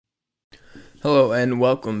Hello and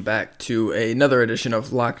welcome back to another edition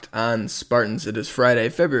of Locked On Spartans. It is Friday,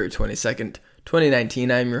 February 22nd,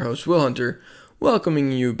 2019. I'm your host, Will Hunter,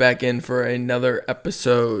 welcoming you back in for another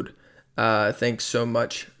episode. Thanks so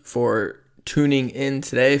much for tuning in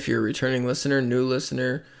today. If you're a returning listener, new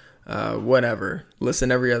listener, whatever,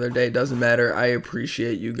 listen every other day, doesn't matter. I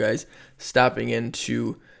appreciate you guys stopping in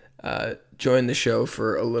to join the show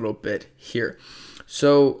for a little bit here.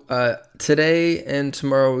 So today and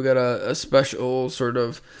tomorrow we got a special sort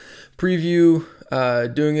of preview,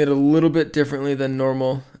 doing it a little bit differently than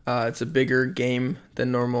normal. It's a bigger game than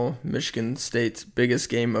normal. Michigan State's biggest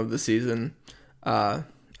game of the season. I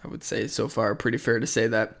would say so far, pretty fair to say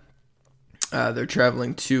that. They're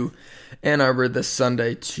traveling to Ann Arbor this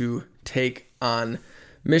Sunday to take on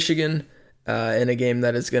Michigan in a game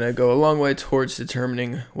that is going to go a long way towards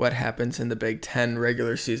determining what happens in the Big Ten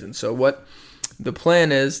regular season. So what the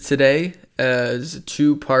plan is today is a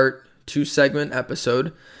two-segment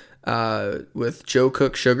episode with Joe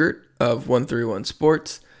Cook-Sugart of 131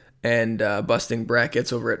 Sports and Busting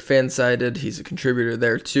Brackets over at Fansided. He's a contributor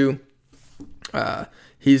there too.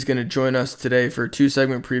 He's going to join us today for a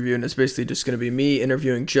two-segment preview, and it's basically just going to be me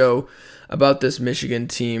interviewing Joe about this Michigan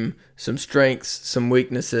team, some strengths, some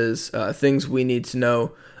weaknesses, things we need to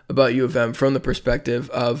know about U of M from the perspective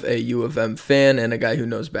of a U of M fan and a guy who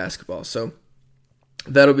knows basketball. So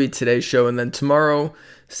that'll be today's show, and then tomorrow,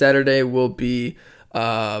 Saturday, will be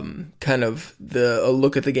kind of a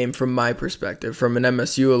look at the game from my perspective, from an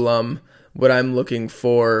MSU alum, what I'm looking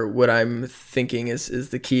for, what I'm thinking is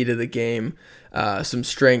the key to the game, some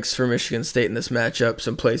strengths for Michigan State in this matchup,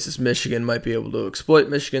 some places Michigan might be able to exploit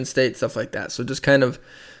Michigan State, stuff like that. So just kind of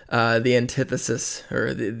the antithesis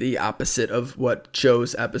or the opposite of what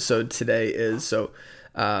Joe's episode today is. So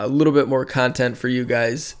a little bit more content for you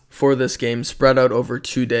guys for this game, spread out over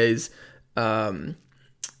 2 days. And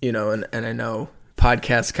I know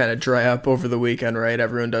podcasts kind of dry up over the weekend, right?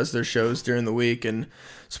 Everyone does their shows during the week, and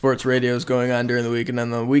sports radio is going on during the week, and on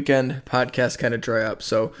the weekend, podcasts kind of dry up.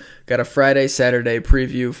 So got a Friday, Saturday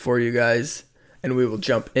preview for you guys, and we will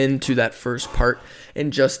jump into that first part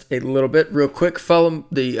in just a little bit. Real quick, follow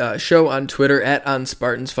the show on Twitter at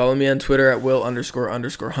OnSpartans. Follow me on Twitter at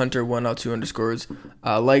Will__Hunter, 1 L 2 underscores.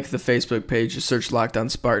 Like the Facebook page, just search Locked On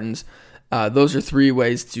Spartans. Those are 3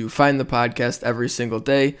 ways to find the podcast every single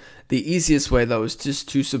day. The easiest way, though, is just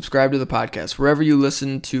to subscribe to the podcast. Wherever you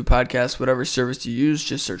listen to podcasts, whatever service you use,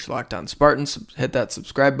 just search Locked On Spartans, hit that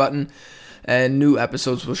subscribe button, and new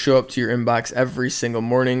episodes will show up to your inbox every single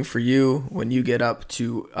morning for you when you get up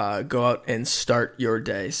to go out and start your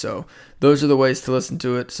day. So those are the ways to listen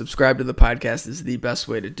to it. Subscribe to the podcast is the best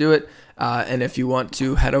way to do it. And if you want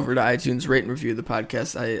to, head over to iTunes, rate and review the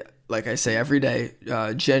podcast. Like I say every day,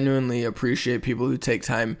 genuinely appreciate people who take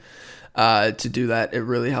time to do that. It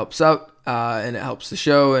really helps out, and it helps the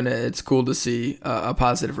show, and it's cool to see a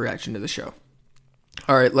positive reaction to the show.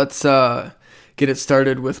 All right, let's get it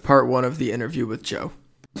started with part 1 of the interview with Joe.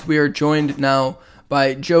 We are joined now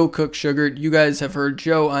by Joe Cook-Sugart. You guys have heard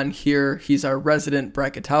Joe on here. He's our resident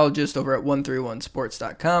bracketologist over at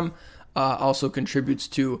 131sports.com. Also contributes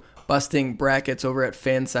to Busting Brackets over at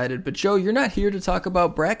Fansided. But Joe, you're not here to talk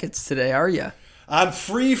about brackets today, are you? I'm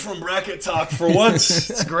free from bracket talk for once.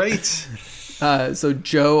 It's great. So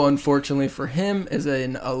Joe, unfortunately for him, is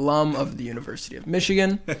an alum of the University of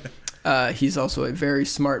Michigan. He's also a very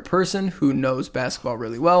smart person who knows basketball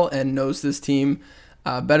really well and knows this team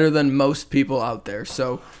better than most people out there.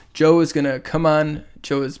 So Joe is going to come on.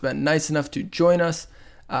 Joe has been nice enough to join us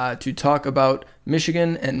to talk about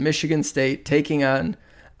Michigan and Michigan State taking on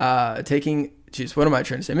Michigan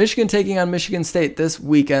taking on Michigan State this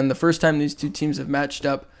weekend, the first time these two teams have matched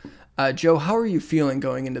up. Joe, how are you feeling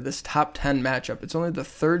going into this top 10 matchup? It's only the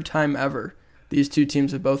third time ever these two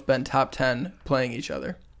teams have both been top 10 playing each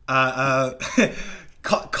other.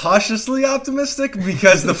 Cautiously optimistic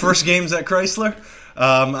because the first game's at Chrysler.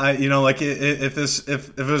 If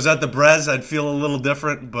it was at the Brez, I'd feel a little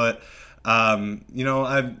different, but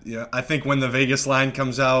I think when the Vegas line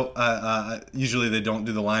comes out, usually they don't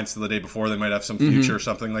do the lines till the day before. They might have some future or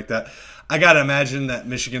something like that. I gotta imagine that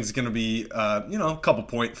Michigan's going to be, a couple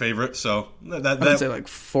point favorite. So I'd say like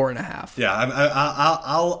 4.5. Yeah,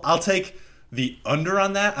 I'll take the under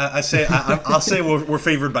on that. I'll say we're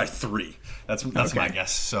favored by 3. That's okay. My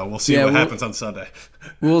guess. So we'll see what happens on Sunday.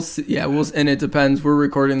 We'll see. Yeah, and it depends. We're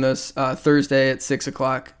recording this Thursday at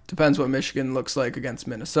 6:00. Depends what Michigan looks like against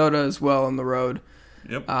Minnesota as well on the road.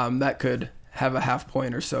 Yep. That could have a half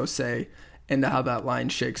point or so say into how that line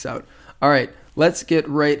shakes out. All right, let's get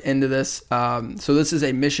right into this. So this is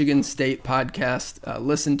a Michigan State podcast,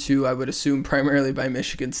 listened to, I would assume, primarily by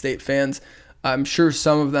Michigan State fans. I'm sure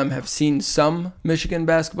some of them have seen some Michigan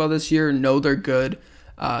basketball this year, know they're good.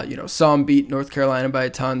 Saw them beat North Carolina by a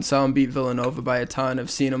ton, saw them beat Villanova by a ton,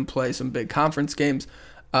 have seen them play some big conference games.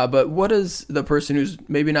 But what does the person who's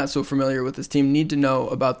maybe not so familiar with this team need to know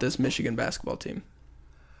about this Michigan basketball team?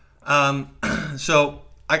 So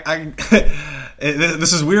I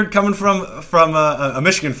this is weird coming from a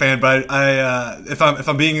Michigan fan, but if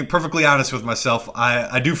I'm being perfectly honest with myself,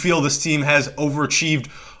 I do feel this team has overachieved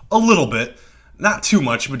a little bit, not too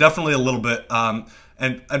much, but definitely a little bit.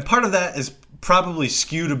 And part of that is probably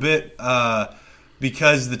skewed a bit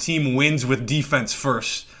because the team wins with defense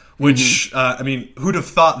first. Which, who'd have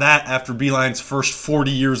thought that after Beilein's first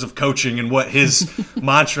 40 years of coaching and what his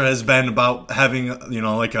mantra has been about having,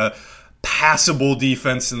 like a passable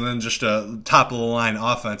defense and then just a top-of-the-line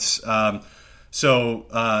offense. After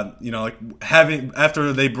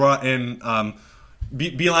they brought in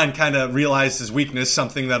Beilein kind of realized his weakness,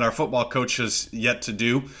 something that our football coach has yet to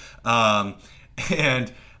do,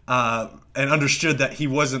 and understood that he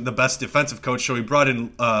wasn't the best defensive coach, so he brought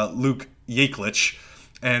in Luke Yaklich.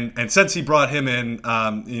 And since he brought him in,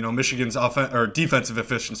 Michigan's defensive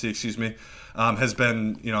efficiency, has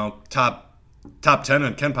been top 10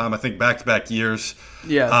 in KenPom, I think, back-to-back years.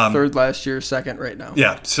 Yeah, third last year, second right now.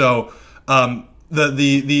 Yeah, so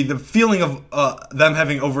the feeling of them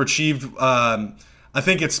having overachieved, I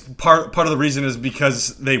think it's part of the reason is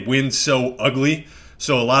because they win so ugly.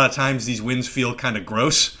 So a lot of times these wins feel kind of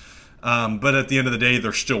gross, but at the end of the day,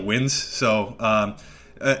 they're still wins. So.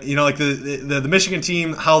 Like the Michigan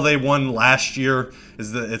team, how they won last year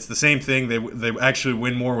it's the same thing. They actually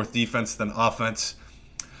win more with defense than offense.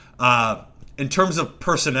 In terms of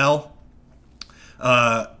personnel,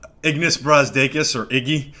 Ignas Brazdeikis or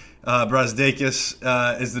Iggy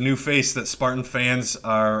Brazdeikis is the new face that Spartan fans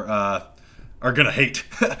are gonna hate.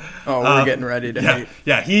 Oh, we're getting ready to hate.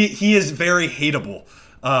 Yeah, he is very hateable.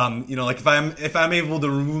 If I'm able to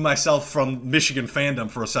remove myself from Michigan fandom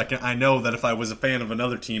for a second, I know that if I was a fan of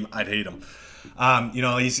another team, I'd hate him.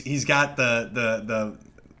 He's got the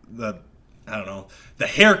I don't know, the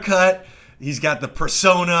haircut. He's got the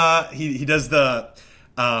persona. He does the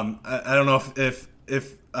I don't know if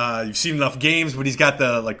you've seen enough games, but he's got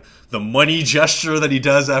the money gesture that he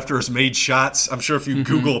does after his made shots. I'm sure if you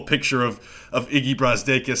Google a picture of Iggy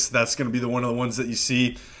Brazdeikis, that's going to be one of the ones that you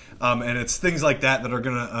see. And it's things like that are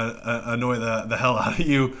going to annoy the hell out of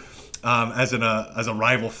you as a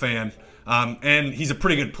rival fan. And he's a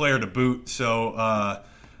pretty good player to boot. So,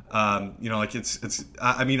 it's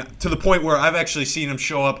to the point where I've actually seen him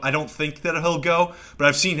show up. I don't think that he'll go, but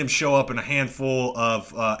I've seen him show up in a handful of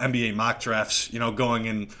NBA mock drafts, going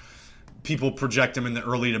in. People project him in the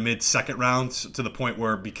early to mid second rounds to the point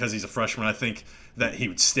where, because he's a freshman, I think that he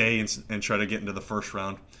would stay and try to get into the first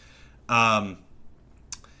round.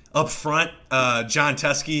 Up front, John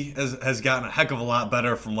Teske has gotten a heck of a lot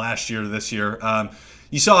better from last year to this year.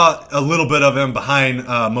 You saw a little bit of him behind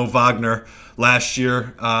Mo Wagner last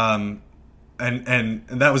year, and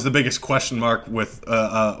that was the biggest question mark with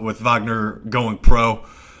Wagner going pro.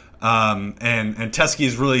 And Teske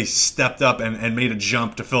has really stepped up and made a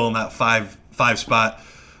jump to fill in that five spot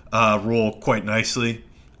role quite nicely.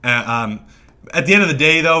 At the end of the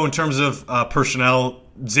day, though, in terms of personnel,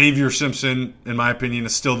 Xavier Simpson, in my opinion,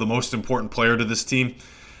 is still the most important player to this team.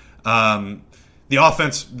 The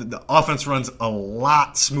offense runs a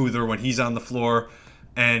lot smoother when he's on the floor,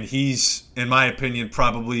 and he's, in my opinion,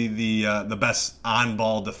 probably the best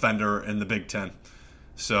on-ball defender in the Big Ten.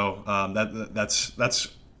 So that's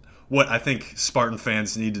what I think Spartan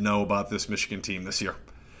fans need to know about this Michigan team this year.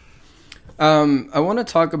 I want to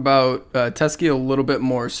talk about Teske a little bit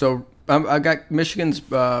more. So I got Michigan's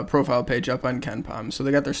profile page up on KenPom. So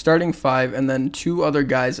they got their starting five and then two other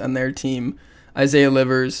guys on their team, Isaiah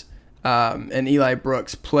Livers and Eli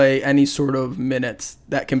Brooks, play any sort of minutes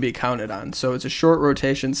that can be counted on. So it's a short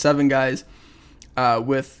rotation, 7 guys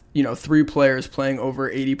with 3 players playing over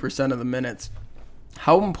 80% of the minutes.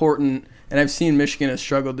 How important, and I've seen Michigan has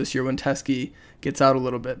struggled this year when Teske gets out a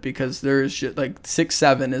little bit, because there's just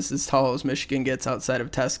 6'7" is as tall as Michigan gets outside of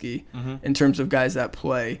Teske in terms of guys that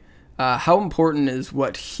play. How important is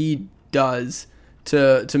what he does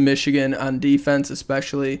to Michigan on defense,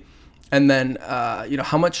 especially? And then,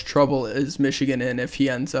 how much trouble is Michigan in if he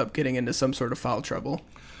ends up getting into some sort of foul trouble?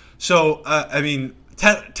 So,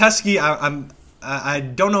 Teske, I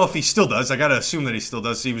don't know if he still does. I got to assume that he still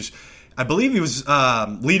does. I believe he was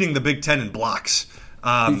leading the Big Ten in blocks.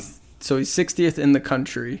 So he's 60th in the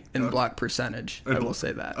country in block percentage. I will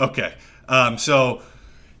say that. Okay. So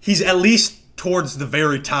he's at least towards the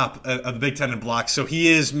very top of the Big Ten in blocks. So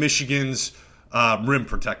he is Michigan's rim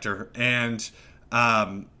protector. And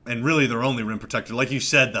and really their only rim protector. Like you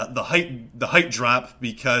said, the height drop,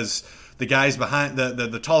 because the guys behind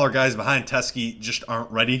the taller guys behind Teske just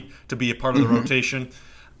aren't ready to be a part of the rotation.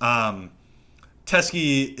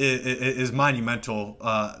 Teske is monumental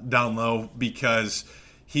down low, because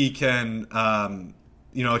he can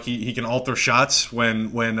he can alter shots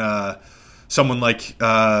when someone like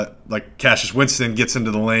Cassius Winston gets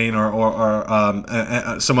into the lane, or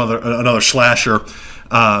another slasher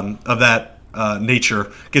of that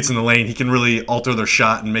nature gets in the lane. He can really alter their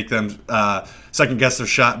shot and make them second guess their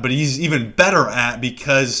shot. But he's even better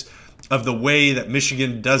because of the way that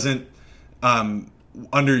Michigan doesn't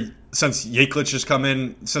since Yaklich has come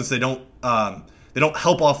in, since they don't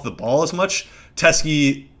help off the ball as much.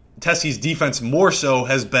 Teske's defense more so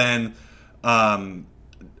has been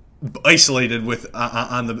isolated with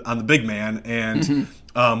on the big man, and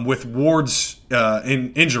with Ward's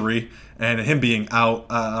injury and him being out,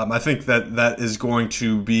 I think that is going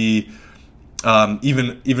to be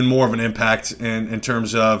even more of an impact in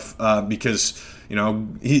terms of because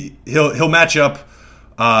he'll match up.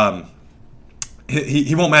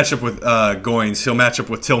 He won't match up with Goins. He'll match up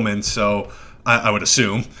with Tillman. So I would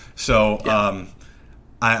assume. So yeah.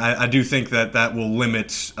 I do think that will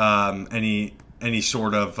limit any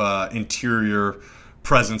sort of interior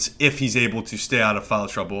presence if he's able to stay out of foul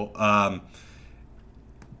trouble.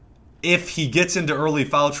 If he gets into early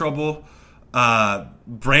foul trouble,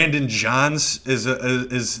 Brandon Johns is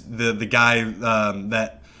the guy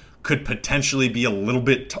that could potentially be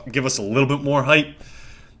give us a little bit more height.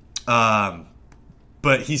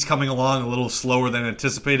 But he's coming along a little slower than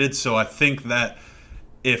anticipated, so I think that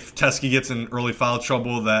if Teske gets in early foul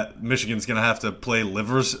trouble, that Michigan's going to have to play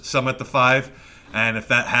Livers some at the 5. And if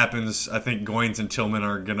that happens, I think Goins and Tillman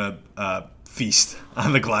are going to feast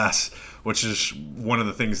on the glass, which is one of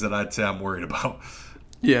the things that I'd say I'm worried about.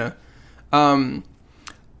 Yeah.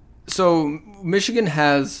 So Michigan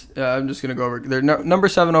has, I'm just going to go over, they're number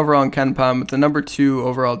 7 overall in KenPom with the number 2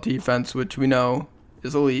 overall defense, which we know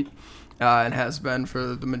is elite and has been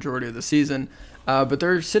for the majority of the season. But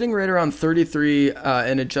they're sitting right around 33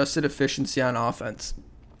 in adjusted efficiency on offense.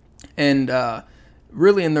 And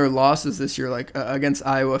really in their losses this year, like against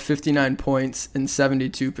Iowa, 59 points in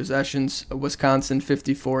 72 possessions, Wisconsin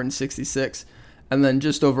 54 and 66, and then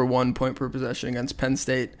just over 1 point per possession against Penn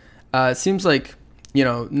State. It seems like,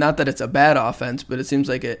 not that it's a bad offense, but it seems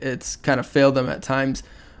like it's kind of failed them at times.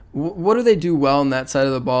 What do they do well on that side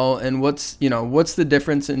of the ball, and what's the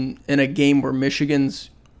difference in a game where Michigan's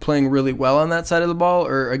playing really well on that side of the ball,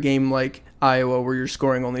 or a game like Iowa where you're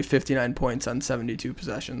scoring only 59 points on 72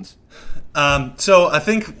 possessions? So I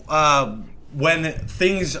think when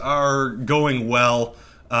things are going well,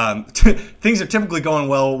 things are typically going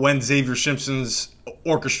well when Xavier Simpson's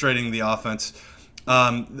orchestrating the offense.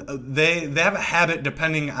 They have a habit,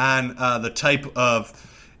 depending on the type of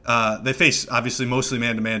they face obviously mostly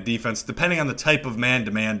man-to-man defense. Depending on the type of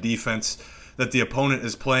man-to-man defense that the opponent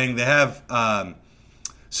is playing, they have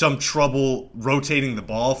some trouble rotating the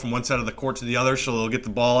ball from one side of the court to the other. So they'll get the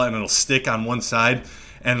ball and it'll stick on one side,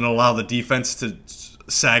 and it'll allow the defense to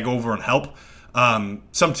sag over and help.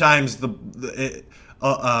 Sometimes that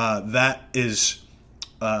is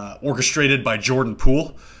orchestrated by Jordan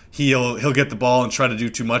Poole. He'll get the ball and try to do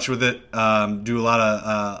too much with it, do a lot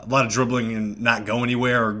of dribbling and not go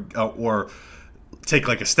anywhere, or take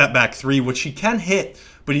like a step back 3, which he can hit,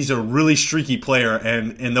 but he's a really streaky player.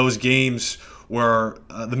 And in those games where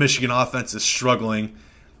the Michigan offense is struggling,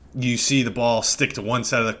 you see the ball stick to one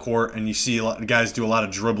side of the court, and you see a lot of guys do a lot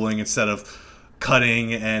of dribbling instead of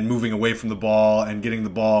cutting and moving away from the ball and getting the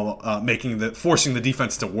ball, forcing the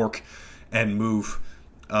defense to work and move.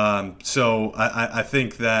 So I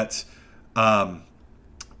think that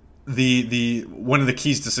the one of the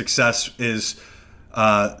keys to success is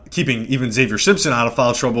keeping even Xavier Simpson out of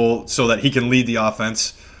foul trouble so that he can lead the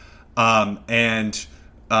offense, and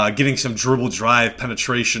getting some dribble drive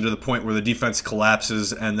penetration to the point where the defense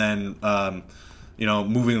collapses, and then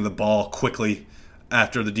moving the ball quickly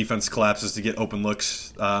after the defense collapses to get open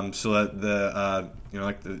looks, so that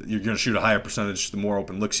you're going to shoot a higher percentage the more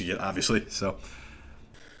open looks you get, obviously. So.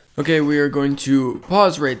 Okay, we are going to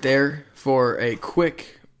pause right there for a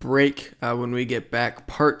quick break. When we get back,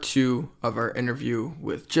 part 2 of our interview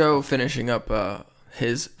with Joe, finishing up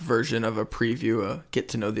his version of a preview, a get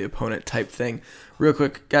to know the opponent type thing. Real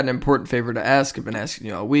quick, got an important favor to ask. I've been asking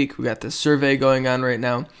you all week. We got this survey going on right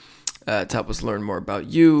now to help us learn more about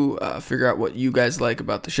you, figure out what you guys like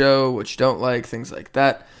about the show, what you don't like, things like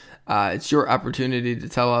that. It's your opportunity to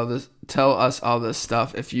tell us all this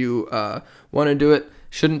stuff. If you want to do it,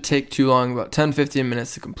 Shouldn't take too long, about 10-15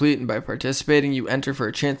 minutes to complete, and by participating, you enter for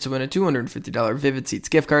a chance to win a $250 Vivid Seats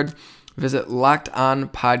gift card. Visit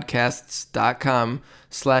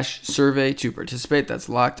LockedOnPodcasts.com/survey to participate. That's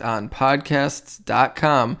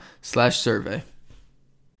LockedOnPodcasts.com/survey.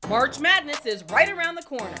 March Madness is right around the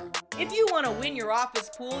corner. If you want to win your office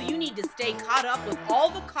pool, you need to stay caught up with all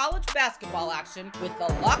the college basketball action with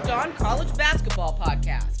the Locked On College Basketball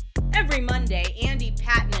Podcast. Every Monday, Andy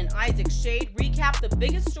Patton and Isaac Shade recap the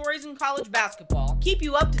biggest stories in college basketball, keep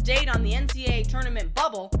you up to date on the NCAA tournament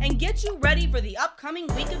bubble, and get you ready for the upcoming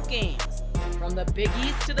week of games. From the Big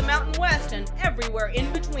East to the Mountain West and everywhere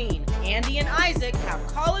in between, Andy and Isaac have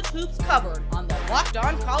college hoops covered on the Locked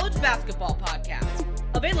On College Basketball Podcast.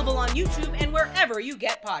 Available on YouTube and wherever you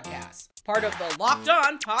get podcasts. Part of the Locked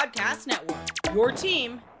On Podcast Network. Your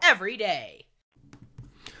team every day.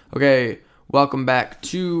 Okay, welcome back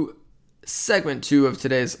to segment 2 of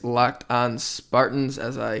today's Locked On Spartans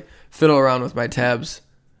as I fiddle around with my tabs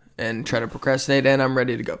and try to procrastinate, and I'm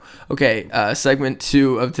ready to go. Okay, segment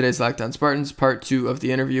 2 of today's Locked On Spartans, part 2 of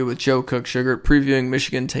the interview with Joe Cook-Sugar, previewing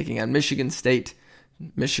Michigan taking on Michigan State.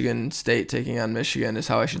 Michigan State taking on Michigan is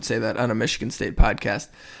how I should say that on a Michigan State podcast.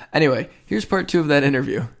 Anyway, here's part 2 of that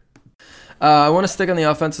interview. I want to stick on the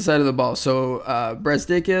offensive side of the ball. So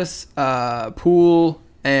Brazdeikis, Poole,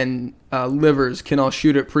 and Livers can all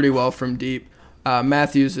shoot it pretty well from deep.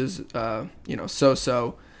 Matthews is,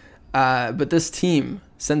 so-so. But this team,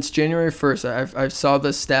 since January 1st, I saw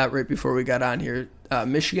this stat right before we got on here.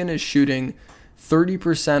 Michigan is shooting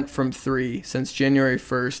 30% from 3 since January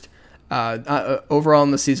 1st. Overall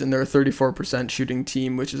in the season, they're a 34% shooting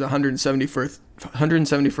team, which is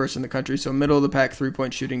 171st in the country, so middle of the pack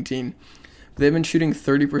 3-point shooting team. They've been shooting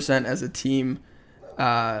 30% as a team,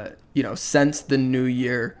 since the new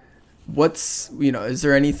year. Is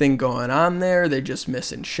there anything going on there? They're just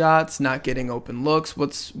missing shots, not getting open looks.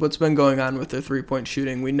 What's been going on with their 3-point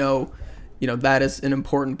shooting? We know, that is an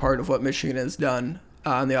important part of what Michigan has done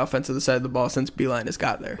on the offensive side of the ball since Beilein has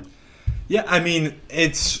got there. Yeah, I mean,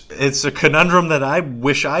 it's a conundrum that I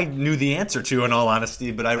wish I knew the answer to, in all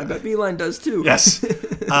honesty. But I bet Beilein does too. Yes.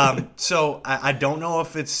 So I don't know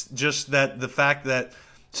if it's just that the fact that.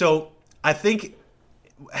 So I think,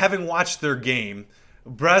 having watched their game,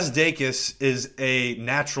 Brazdeikis is a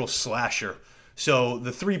natural slasher. So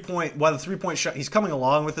the 3-point shot, he's coming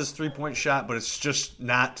along with his 3-point shot, but it's just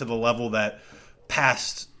not to the level that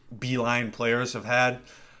past Beilein players have had.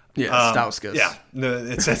 Yeah, Stauskas. Yeah,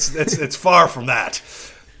 it's far from that.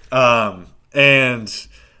 So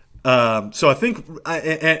I think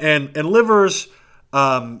and Livers,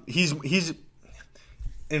 he's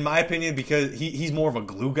in my opinion, because he's more of a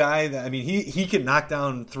glue guy. I mean, he can knock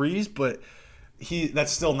down threes, but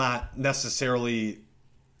that's still not necessarily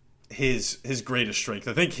his greatest strength.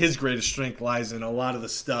 I think his greatest strength lies in a lot of the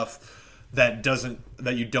stuff that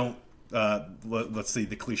you don't. Let's see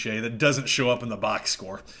the cliche that doesn't show up in the box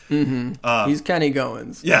score. Mm-hmm. He's Kenny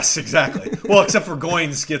Goins. Yes, exactly. Well, except for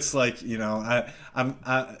Goins gets I'm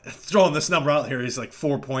throwing this number out here. He's like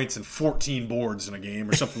 4 points and 14 boards in a game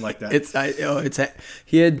or something like that.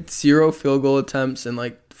 He had 0 field goal attempts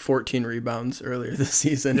and 14 rebounds earlier this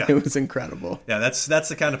season. Yeah. It was incredible. Yeah, that's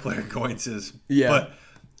the kind of player Goins is. Yeah.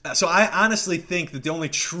 But so I honestly think that the only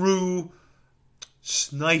true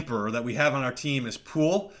sniper that we have on our team is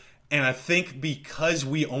Poole. And I think because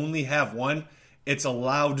we only have one, it's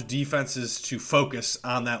allowed defenses to focus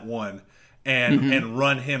on that one and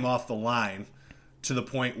run him off the line to the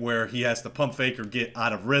point where he has to pump fake or get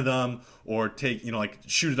out of rhythm or take,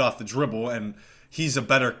 shoot it off the dribble. And he's a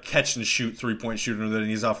better catch and shoot 3-point shooter than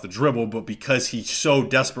he's off the dribble. But because he so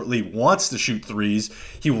desperately wants to shoot threes,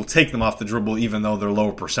 he will take them off the dribble even though they're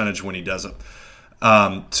lower percentage when he does it.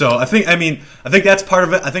 So I think that's part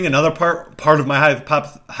of it. I think another part of my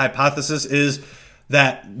hypothesis is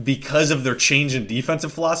that because of their change in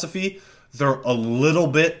defensive philosophy, they're a little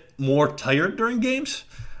bit more tired during games.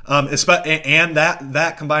 And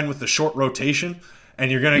that combined with the short rotation,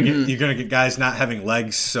 and you're gonna get guys not having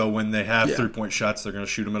legs. So when they have 3-point shots, they're gonna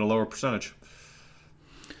shoot them at a lower percentage.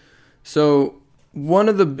 So one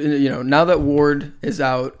of the now that Ward is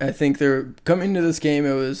out, I think they're coming to this game.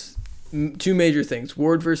 It was 2 major things.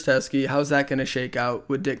 Ward versus Teske, how's that going to shake out,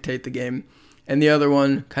 would dictate the game. And the other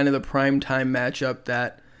one, kind of the prime time matchup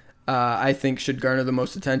that I think should garner the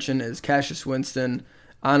most attention, is Cassius Winston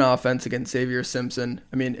on offense against Xavier Simpson.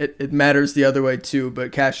 I mean, it matters the other way too,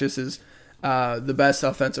 but Cassius is the best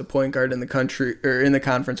offensive point guard in the country, or in the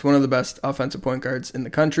conference, one of the best offensive point guards in the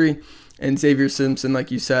country. And Xavier Simpson,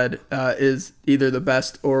 like you said, is either the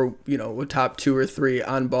best or, a top 2 or 3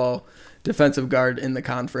 on-ball defensive guard in the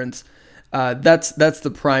conference. That's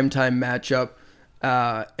the primetime matchup.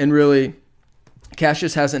 And really,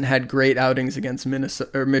 Cassius hasn't had great outings against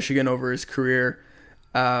Minnesota or Michigan over his career.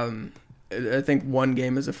 I think one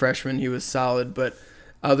game as a freshman he was solid, but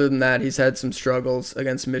other than that, he's had some struggles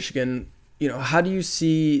against Michigan. How do you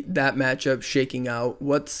see that matchup shaking out?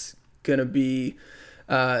 What's going to be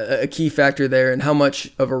a key factor there, and how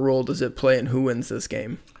much of a role does it play in who wins this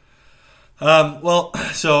game?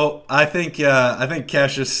 So I think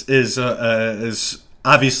Cassius is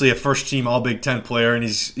obviously a first-team All Big Ten player, and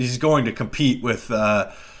he's going to compete with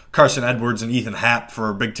Carson Edwards and Ethan Happ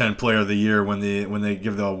for Big Ten Player of the Year when they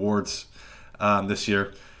give the awards this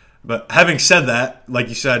year. But having said that, like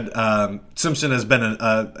you said, Simpson has been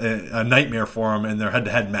a nightmare for him in their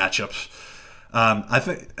head-to-head matchups. I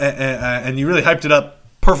think, and you really hyped it up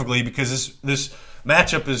perfectly, because this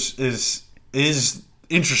matchup is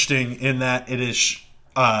interesting in that it is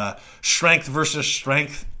strength versus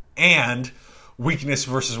strength and weakness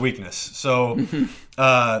versus weakness. So,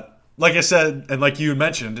 like I said, and like you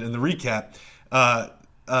mentioned in the recap,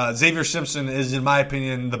 Xavier Simpson is, in my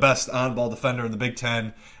opinion, the best on-ball defender in the Big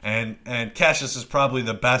Ten, and Cassius is probably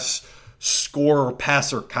the best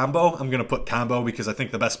scorer-passer combo. I'm going to put combo because I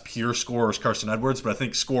think the best pure scorer is Carson Edwards, but I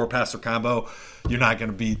think scorer-passer combo, you're not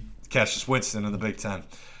going to beat Cassius Winston in the Big Ten.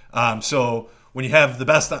 So when you have the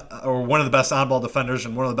best, or one of the best on-ball defenders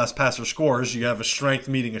and one of the best passer scorers, you have a strength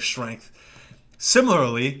meeting a strength.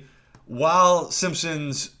 Similarly, while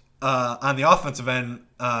Simpson's on the offensive end,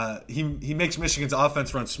 he makes Michigan's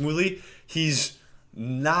offense run smoothly, he's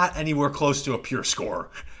not anywhere close to a pure scorer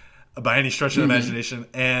by any stretch of the imagination.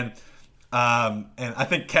 And I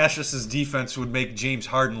think Cassius's defense would make James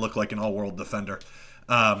Harden look like an all-world defender.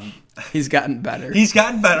 He's gotten better. He's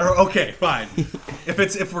gotten better. Okay, fine.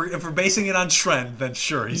 if we're basing it on trend, then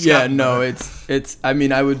sure. It's. I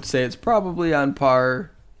mean, I would say it's probably on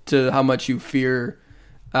par to how much you fear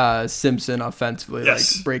Simpson offensively,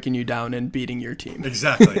 yes, like breaking you down and beating your team.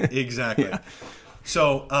 Exactly. Yeah.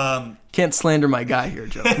 So can't slander my guy here,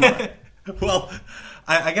 Joe. Come on. Well,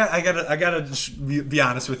 I gotta just be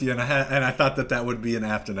honest with you, and I thought that would be an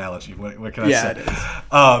apt analogy. What can I say? Yeah, it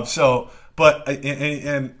is. But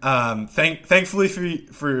thankfully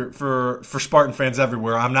for Spartan fans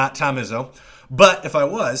everywhere, I'm not Tom Izzo. But if I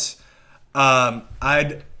was,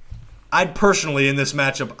 I'd personally, in this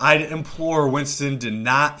matchup, I'd implore Winston to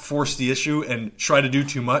not force the issue and try to do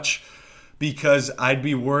too much, because I'd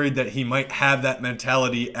be worried that he might have that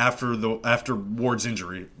mentality after Ward's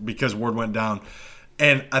injury, because Ward went down.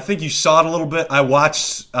 And I think you saw it a little bit. I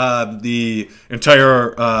watched the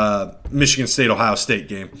entire Michigan State-Ohio State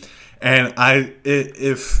game, and I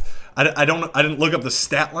didn't look up the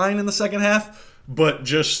stat line in the second half, but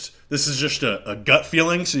this is just a gut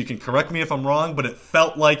feeling, so you can correct me if I'm wrong, but it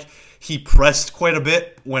felt like he pressed quite a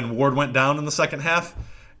bit when Ward went down in the second half,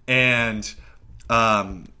 and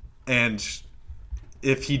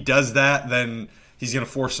if he does that, then he's going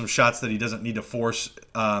to force some shots that he doesn't need to force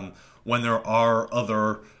when there are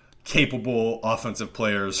other capable offensive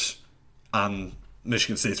players on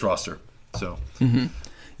Michigan State's roster. So,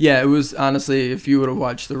 Yeah, it was honestly, if you would have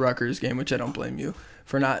watched the Rutgers game, which I don't blame you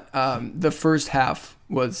for not, the first half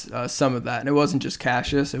was some of that. And it wasn't just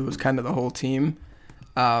Cassius, it was kind of the whole team.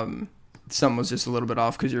 Some was just a little bit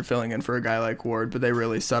off because you're filling in for a guy like Ward, but they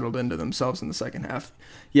really settled into themselves in the second half.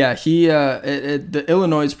 Yeah, the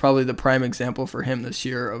Illinois is probably the prime example for him this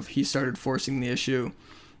year of he started forcing the issue.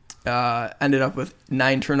 Ended up with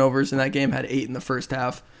 9 turnovers in that game, had 8 in the first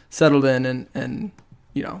half, settled in, and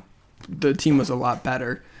the team was a lot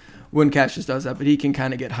better when Cassius does that, but he can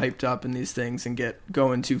kind of get hyped up in these things and get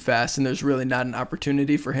going too fast, and there's really not an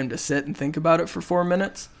opportunity for him to sit and think about it for 4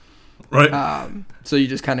 minutes. Right. So you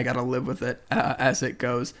just kind of got to live with it as it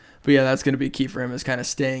goes. But yeah, that's going to be key for him, is kind of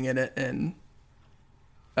staying in it and,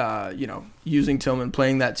 using Tillman,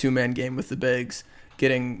 playing that 2-man game with the bigs,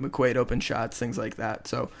 getting McQuaid open shots, things like that.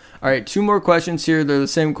 So, all right, 2 more questions here. They're the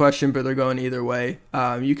same question, but they're going either way.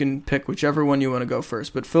 You can pick whichever one you want to go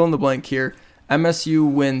first, but fill in the blank here. MSU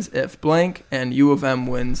wins if blank, and U of M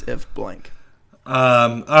wins if blank.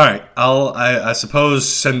 All right. I suppose,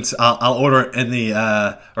 since I'll order it in the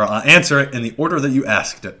or I'll answer it in the order that you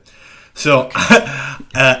asked it. So,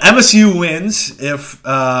 MSU wins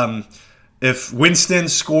if Winston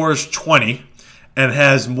scores 20 and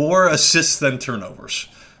has more assists than turnovers.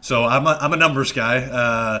 So I'm a numbers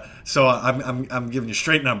guy. So I'm giving you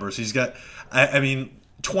straight numbers. He's got,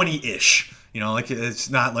 20-ish. It's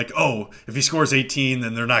not like, if he scores 18,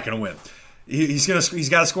 then they're not going to win. He's got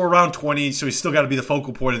to score around 20, so he's still got to be the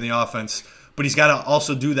focal point of the offense. But he's got to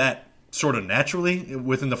also do that sort of naturally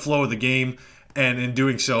within the flow of the game, and in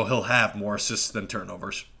doing so, he'll have more assists than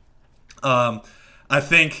turnovers. I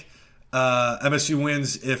think MSU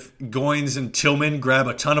wins if Goins and Tillman grab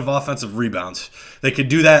a ton of offensive rebounds. They could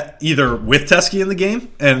do that either with Teske in the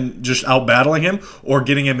game and just out battling him, or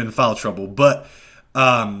getting him in foul trouble. But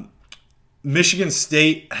Michigan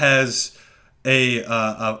State has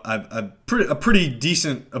a pretty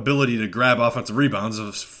decent ability to grab offensive rebounds,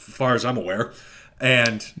 as far as I'm aware.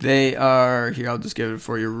 And they are here. I'll just give it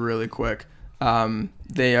for you really quick.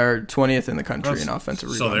 They are 20th in the country in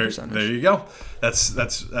offensive rebound percentage. There you go. That's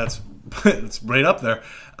it's right up there.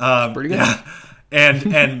 Pretty good. Yeah.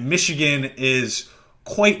 And Michigan is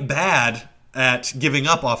quite bad at giving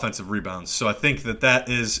up offensive rebounds. So I think that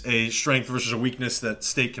is a strength versus a weakness that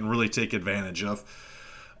State can really take advantage of.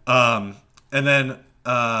 And then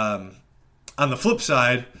on the flip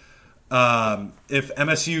side, if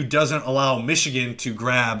MSU doesn't allow Michigan to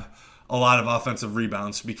grab a lot of offensive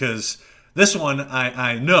rebounds, because this one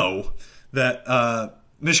I know that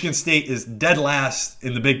Michigan State is dead last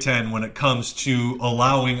in the Big Ten when it comes to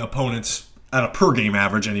allowing opponents, at a per game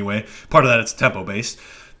average anyway, part of that it's tempo based,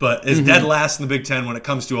 but is dead last in the Big Ten when it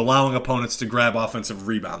comes to allowing opponents to grab offensive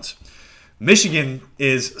rebounds. Michigan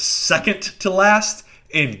is second to last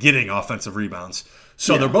in getting offensive rebounds.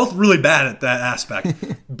 So they're both really bad at that aspect.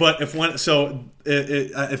 But if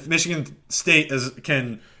Michigan State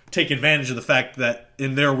can take advantage of the fact that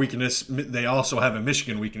in their weakness they also have a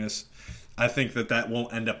Michigan weakness, I think that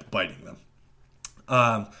won't end up biting them.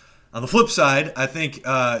 On the flip side, I think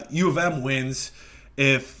U of M wins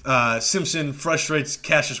if Simpson frustrates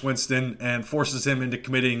Cassius Winston and forces him into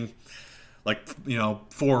committing 4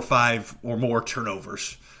 or 5 or more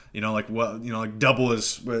turnovers. Like double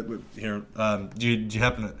is here. Do you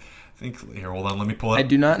happen to think here? Hold on, let me pull it. I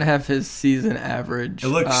do not have his season average. It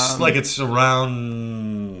looks like it's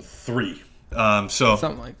around 3. So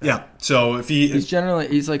something like that. Yeah. So if he's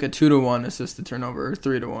like a 2-to-1 assist to turnover, or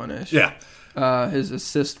 3-to-1 ish. Yeah. His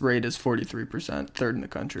assist rate is 43%, third in the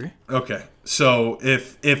country. Okay. So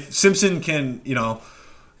if Simpson can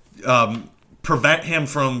prevent him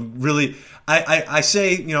from really, I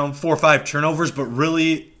say 4 or 5 turnovers, but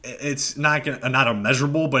really it's not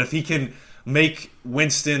immeasurable. But if he can make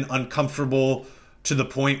Winston uncomfortable to the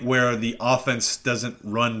point where the offense doesn't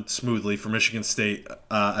run smoothly for Michigan State,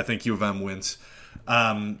 I think U of M wins.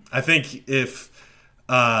 I think if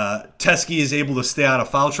Teske is able to stay out of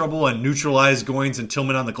foul trouble and neutralize Goins and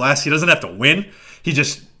Tillman on the glass, he doesn't have to win. He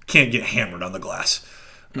just can't get hammered on the glass.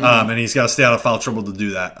 And he's got to stay out of foul trouble to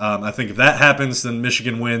do that. I think if that happens, then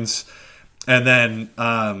Michigan wins. And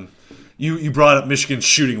then you brought up Michigan's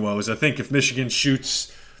shooting woes. I think if Michigan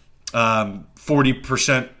shoots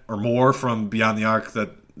 40% or more from beyond the arc,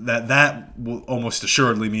 that will almost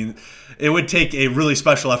assuredly mean it would take a really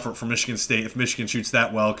special effort for Michigan State if Michigan shoots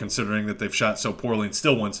that well, considering that they've shot so poorly and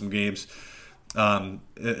still won some games.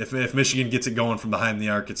 If Michigan gets it going from behind the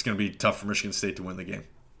arc, it's going to be tough for Michigan State to win the game.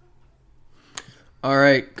 All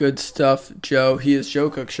right, good stuff, Joe. He is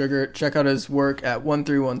Joe Cook-Sugar. Check out his work at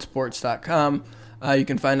 131sports.com. You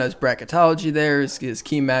can find his bracketology there, his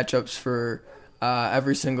key matchups for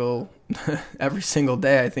every single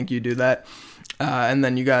day. I think you do that. And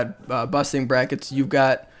then you got busting brackets. You've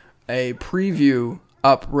got a preview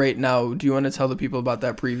up right now. Do you want to tell the people about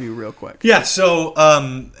that preview real quick? Yeah, so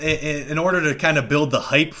in order to kind of build the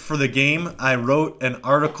hype for the game, I wrote an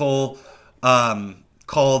article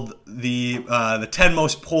called the 10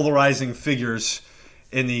 most polarizing figures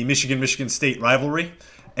in the Michigan State rivalry.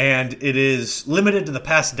 And it is limited to the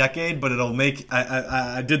past decade, but it'll make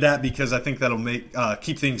I did that because I think that'll make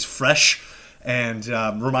keep things fresh and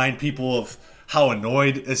remind people of how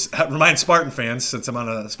remind Spartan fans, since I'm on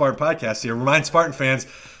a Spartan podcast here, remind Spartan fans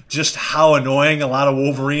just how annoying a lot of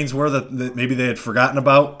Wolverines were that maybe they had forgotten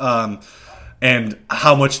about, and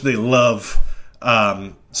how much they love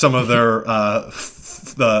some of their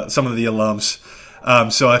some of the alums.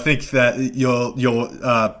 So I think that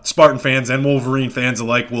you'll Spartan fans and Wolverine fans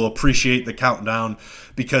alike will appreciate the countdown,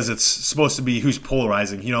 because it's supposed to be who's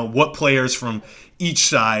polarizing. What players from each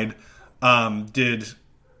side did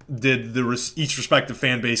each respective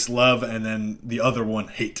fan base love, and then the other one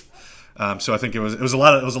hate. So I think it was a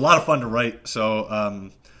lot of fun to write.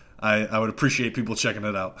 So I would appreciate people checking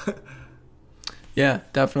it out. Yeah,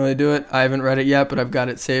 definitely do it. I haven't read it yet, but I've got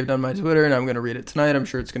it saved on my Twitter, and I'm going to read it tonight. I'm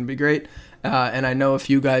sure it's going to be great. And I know a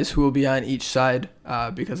few guys who will be on each side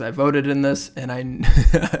because I voted in this, and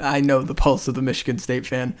I know the pulse of the Michigan State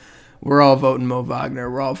fan. We're all voting Mo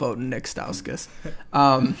Wagner. We're all voting Nick Stauskas.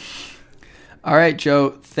 All right,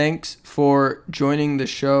 Joe, thanks for joining the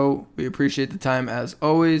show. We appreciate the time as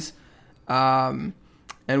always. And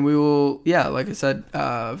we will, like I said,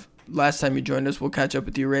 last time you joined us. We'll catch up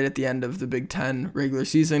with you right at the end of the Big Ten regular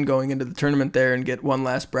season, going into the tournament there, and get one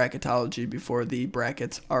last bracketology before the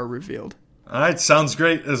brackets are revealed. All right, sounds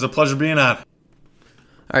great. It was a pleasure being on.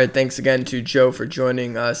 All right, thanks again to Joe for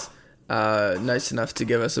joining us. Nice enough to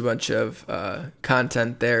give us a bunch of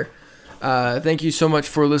content there. Thank you so much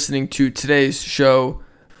for listening to today's show.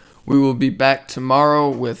 We will be back tomorrow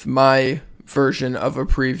with my version of a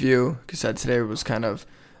preview, because today was kind of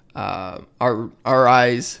our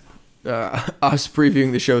eyes, us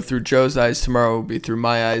previewing the show through Joe's eyes. Tomorrow will be through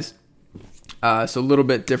my eyes. So a little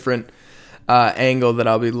bit different angle that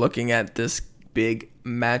I'll be looking at this big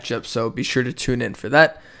matchup. So be sure to tune in for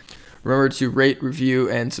that. Remember to rate, review,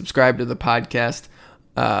 and subscribe to the podcast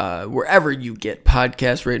wherever you get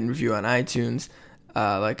podcasts. Rate and review on iTunes.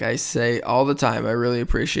 Like I say all the time, I really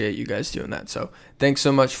appreciate you guys doing that. So thanks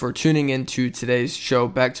so much for tuning in to today's show.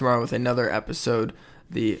 Back tomorrow with another episode,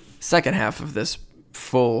 the second half of this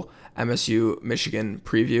full MSU Michigan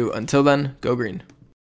preview. Until then, go green.